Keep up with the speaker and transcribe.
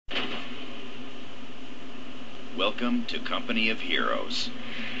Welcome to Company of Heroes.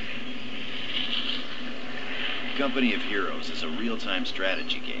 Company of Heroes is a real-time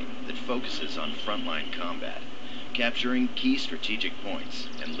strategy game that focuses on frontline combat, capturing key strategic points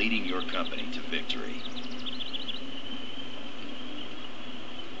and leading your company to victory.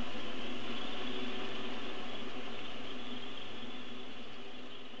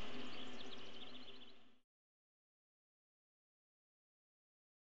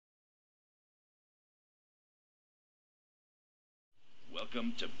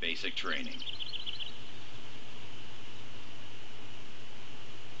 Welcome to basic training.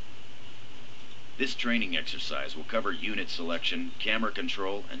 This training exercise will cover unit selection, camera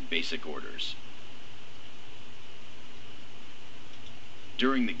control, and basic orders.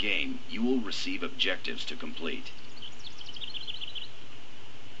 During the game, you will receive objectives to complete.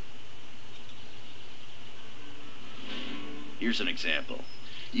 Here's an example.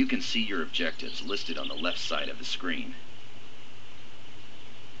 You can see your objectives listed on the left side of the screen.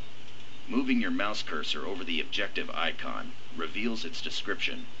 Moving your mouse cursor over the objective icon reveals its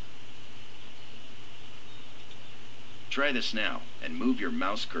description. Try this now and move your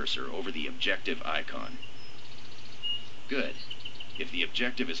mouse cursor over the objective icon. Good. If the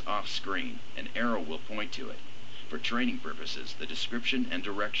objective is off screen, an arrow will point to it. For training purposes, the description and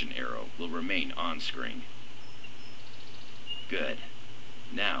direction arrow will remain on screen. Good.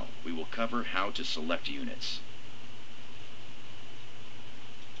 Now we will cover how to select units.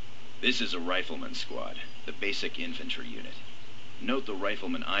 This is a rifleman squad, the basic infantry unit. Note the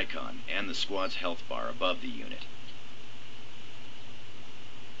rifleman icon and the squad's health bar above the unit.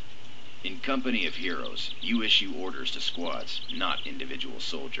 In Company of Heroes, you issue orders to squads, not individual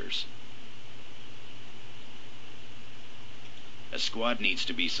soldiers. A squad needs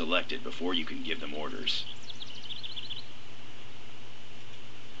to be selected before you can give them orders.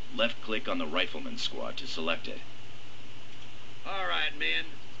 Left-click on the rifleman squad to select it. All right, men.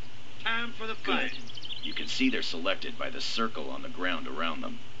 Time for the fight. Good. You can see they're selected by the circle on the ground around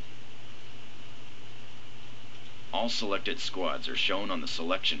them. All selected squads are shown on the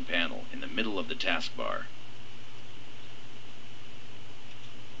selection panel in the middle of the taskbar.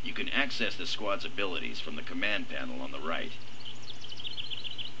 You can access the squad's abilities from the command panel on the right.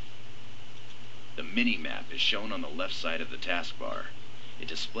 The mini-map is shown on the left side of the taskbar. It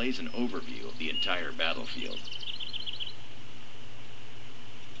displays an overview of the entire battlefield.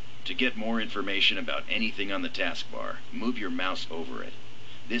 To get more information about anything on the taskbar, move your mouse over it.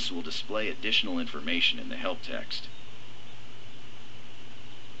 This will display additional information in the help text.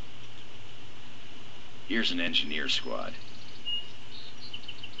 Here's an engineer squad.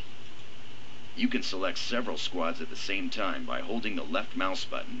 You can select several squads at the same time by holding the left mouse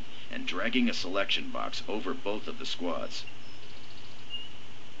button and dragging a selection box over both of the squads.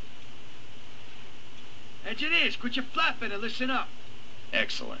 Engineers, quit your flapping and listen up.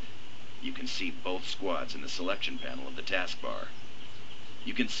 Excellent. You can see both squads in the selection panel of the taskbar.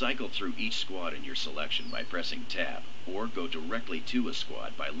 You can cycle through each squad in your selection by pressing Tab, or go directly to a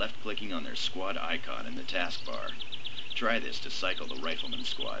squad by left-clicking on their squad icon in the taskbar. Try this to cycle the rifleman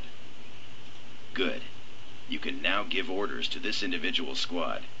squad. Good. You can now give orders to this individual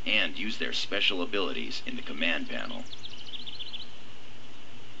squad and use their special abilities in the command panel.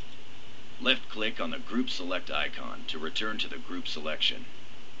 Left-click on the Group Select icon to return to the group selection.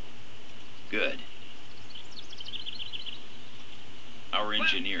 Good. Our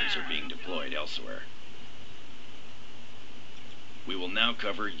engineers are being deployed elsewhere. We will now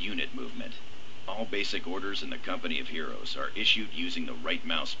cover unit movement. All basic orders in the Company of Heroes are issued using the right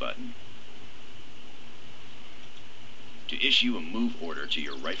mouse button. To issue a move order to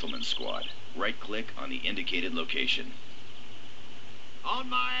your rifleman squad, right-click on the indicated location. On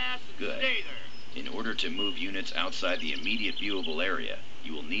my ass and Good. stay there. In order to move units outside the immediate viewable area,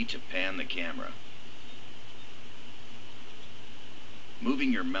 you will need to pan the camera.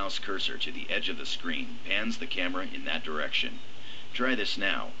 Moving your mouse cursor to the edge of the screen pans the camera in that direction. Try this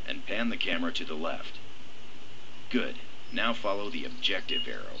now and pan the camera to the left. Good. Now follow the objective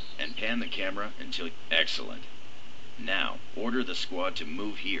arrow and pan the camera until... Excellent. Now, order the squad to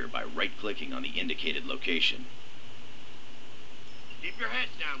move here by right-clicking on the indicated location. Keep your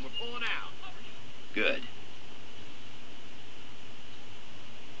heads down, we're pulling out. Good.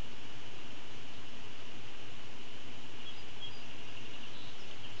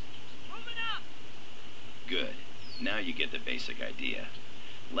 Moving up. Good. Now you get the basic idea.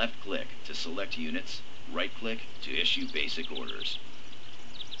 Left-click to select units, right-click to issue basic orders.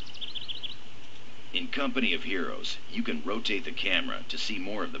 In Company of Heroes, you can rotate the camera to see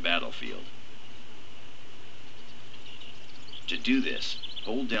more of the battlefield. To do this,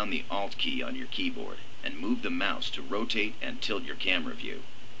 hold down the Alt key on your keyboard and move the mouse to rotate and tilt your camera view.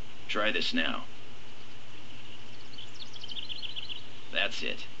 Try this now. That's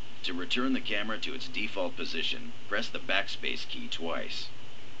it. To return the camera to its default position, press the backspace key twice.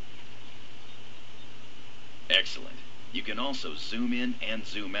 Excellent. You can also zoom in and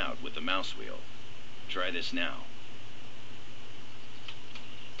zoom out with the mouse wheel. Try this now.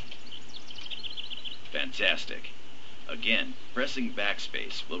 Fantastic. Again, pressing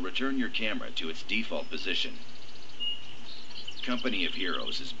backspace will return your camera to its default position. Company of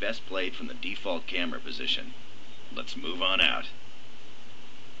Heroes is best played from the default camera position. Let's move on out.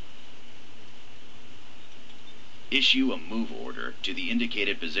 Issue a move order to the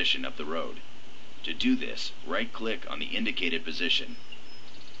indicated position up the road. To do this, right-click on the indicated position.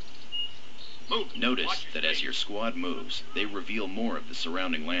 Move. Notice that as your squad moves, they reveal more of the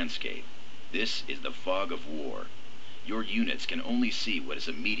surrounding landscape. This is the fog of war. Your units can only see what is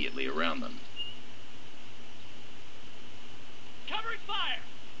immediately around them. Covering fire!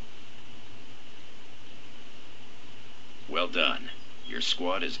 Well done. Your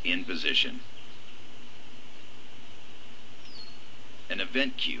squad is in position. An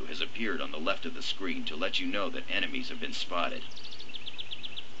event queue has appeared on the left of the screen to let you know that enemies have been spotted.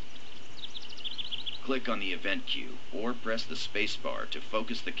 Click on the event queue or press the spacebar to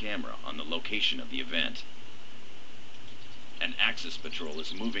focus the camera on the location of the event. An Axis patrol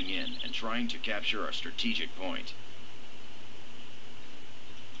is moving in and trying to capture our strategic point.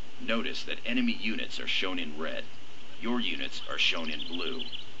 Notice that enemy units are shown in red. Your units are shown in blue.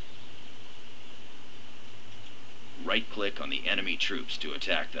 Right-click on the enemy troops to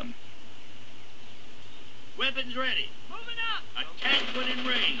attack them. Weapons ready. Moving up. Attack when in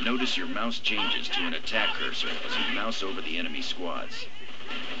range. Notice your mouse changes to an attack cursor as you mouse over the enemy squads.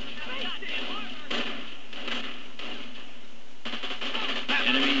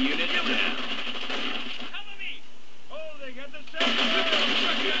 Enemy unit down. Cover me. Oh, they got the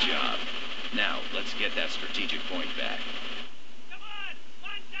second. Good job. Now, let's get that strategic point back. Come on.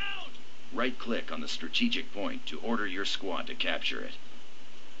 Line down. Right-click on the strategic point to order your squad to capture it.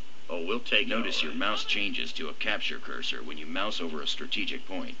 Oh, we'll take it. Notice your mouse changes to a capture cursor when you mouse over a strategic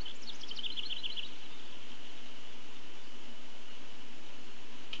point.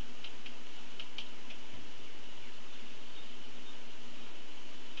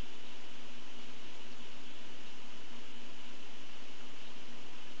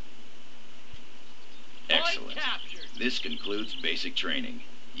 Excellent. This concludes basic training.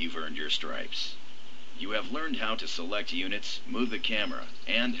 You've earned your stripes. You have learned how to select units, move the camera,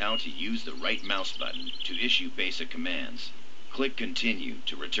 and how to use the right mouse button to issue basic commands. Click Continue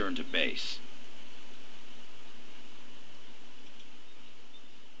to return to base.